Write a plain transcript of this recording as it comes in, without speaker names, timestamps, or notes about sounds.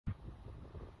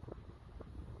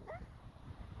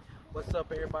What's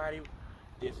up, everybody?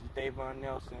 This is Davon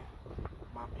Nelson,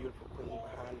 my beautiful queen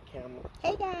behind the camera.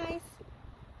 Hey guys.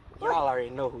 Y'all already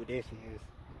know who this is.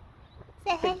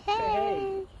 Say hey,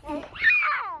 hey.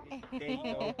 There you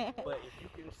go. But if you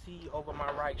can see over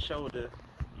my right shoulder,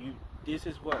 this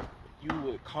is what you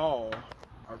would call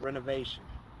a renovation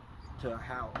to a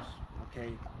house.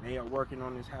 Okay, they are working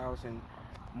on this house, and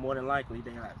more than likely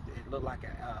it look like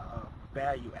a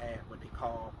value add, what they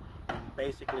call. And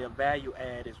basically, a value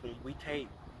add is when we take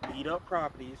beat up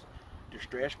properties,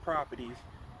 distressed properties,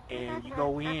 and you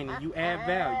go in and you add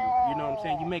value. You know what I'm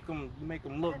saying? You make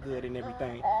them look good and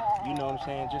everything. You know what I'm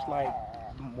saying? Just like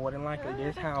more than likely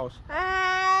this house.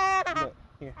 Look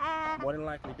here. More than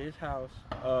likely this house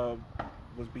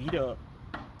was beat up,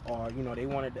 or they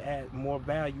wanted to add more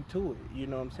value to it. You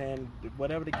know what I'm saying?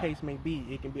 Whatever the case may be,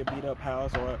 it can be a beat up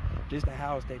house or just a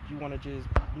house that you want to just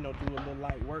do a little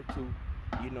light work to.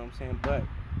 You know what I'm saying? But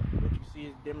what you see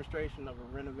is a demonstration of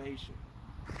a renovation,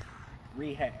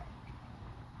 rehab.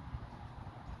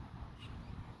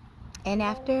 And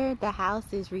after the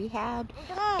house is rehabbed,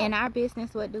 in our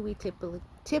business, what do we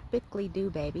typically do,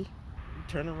 baby? We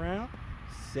turn around,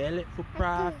 sell it for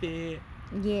profit.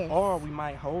 Yes. Or we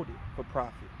might hold it for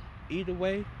profit. Either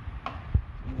way,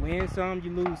 you win some,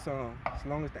 you lose some, as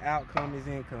long as the outcome is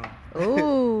income.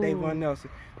 Ooh. Davon Nelson.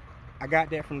 I got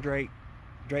that from Drake.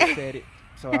 Drake said it.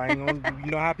 So I ain't gonna, you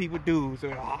know how people do. So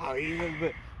but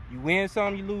you win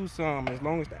some, you lose some. As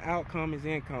long as the outcome is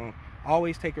income,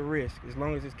 always take a risk. As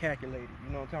long as it's calculated,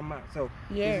 you know what I'm talking about. So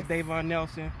yes. This is Davon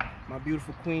Nelson, my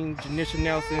beautiful queen, Janisha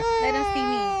Nelson. Let them see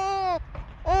me.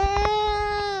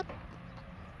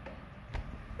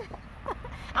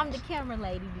 I'm the camera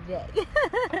lady today.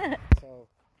 So,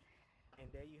 and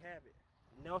there you have it.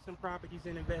 Nelson Properties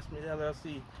and Investments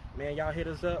LLC. Man, y'all hit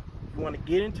us up. If you want to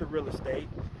get into real estate,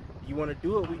 you want to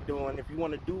do what we doing, if you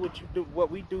want to do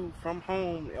what we do from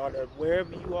home or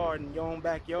wherever you are in your own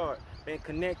backyard, man,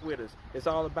 connect with us. It's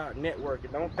all about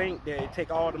networking. Don't think that it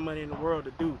take all the money in the world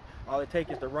to do. All it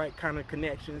takes is the right kind of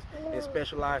connections and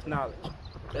specialized knowledge.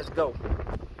 Let's go.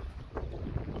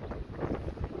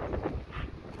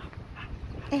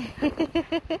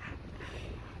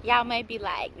 Y'all may be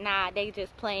like, nah, they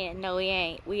just playing. No, we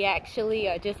ain't. We actually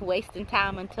are just wasting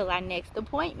time until our next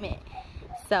appointment.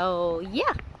 So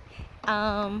yeah.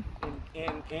 And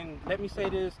let me say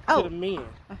this to the men.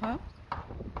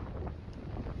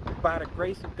 By the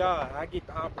grace of God, I get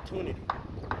the opportunity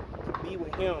to be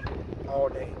with him all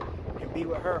day and be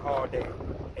with her all day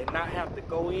and not have to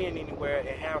go in anywhere and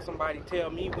have somebody tell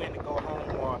me when to go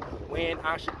home or when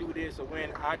I should do this or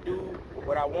when I do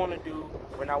what I want to do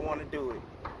when I want to do it.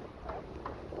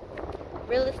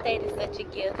 Real estate is such a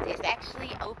gift. It's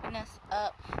actually opened us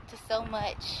up to so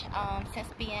much since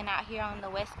being out here on the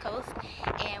West Coast,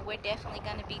 and we're definitely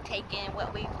going to be taking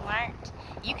what we've learned.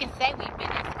 You can say we've been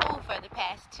in school for the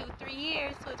past 2-3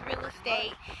 years with real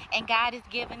estate, and God has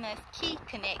given us key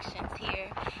connections here,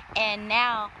 and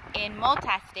now in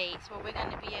multi-states where we're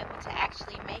going to be able to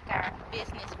actually make our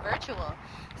business virtual.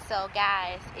 So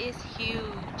guys, it's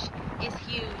huge. It's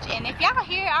huge. And if y'all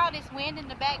hear all this wind in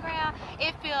the background,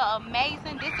 it feels amazing.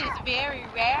 This is very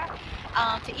rare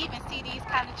to even see these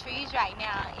kind of trees right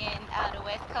now in the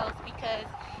West Coast, because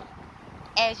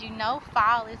as you know,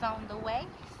 fall is on the way.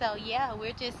 So yeah,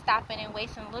 we're just stopping and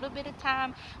wasting a little bit of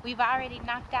time. We've already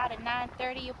knocked out a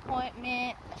 9:30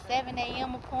 appointment, a 7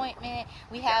 a.m. appointment.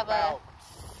 We have a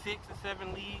 6 or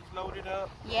 7 leads loaded up.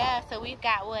 Yeah, so we've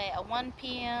got what, a 1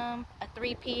 p.m., a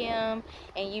 3 p.m.,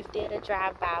 and you did a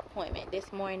drive-by appointment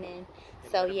this morning.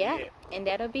 So yeah, and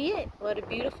that'll be it. What a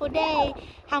beautiful day.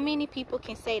 How many people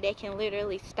can say they can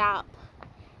literally stop,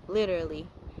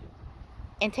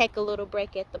 and take a little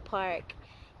break at the park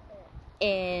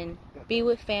and be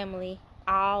with family,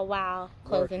 all while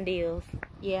closing deals?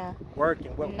 Yeah.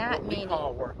 Working. What many. We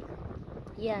call working.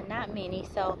 Yeah, not many.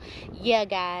 So yeah,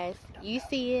 guys, you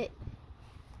see it.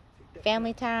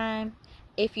 Family time.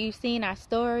 If you've seen our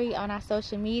story on our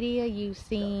social media, you've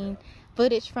seen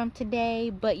footage from today,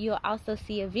 but you'll also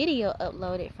see a video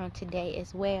uploaded from today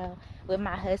as well with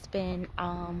my husband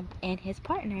and his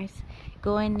partners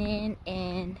going in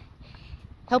and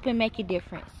helping make a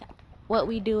difference. What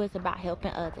we do is about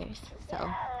helping others. So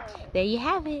there you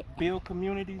have it. Build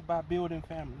communities by building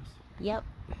families. Yep,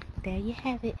 there you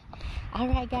have it. All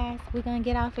right, guys, we're gonna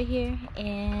get off of here,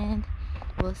 and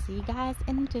we'll see you guys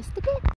in just a bit.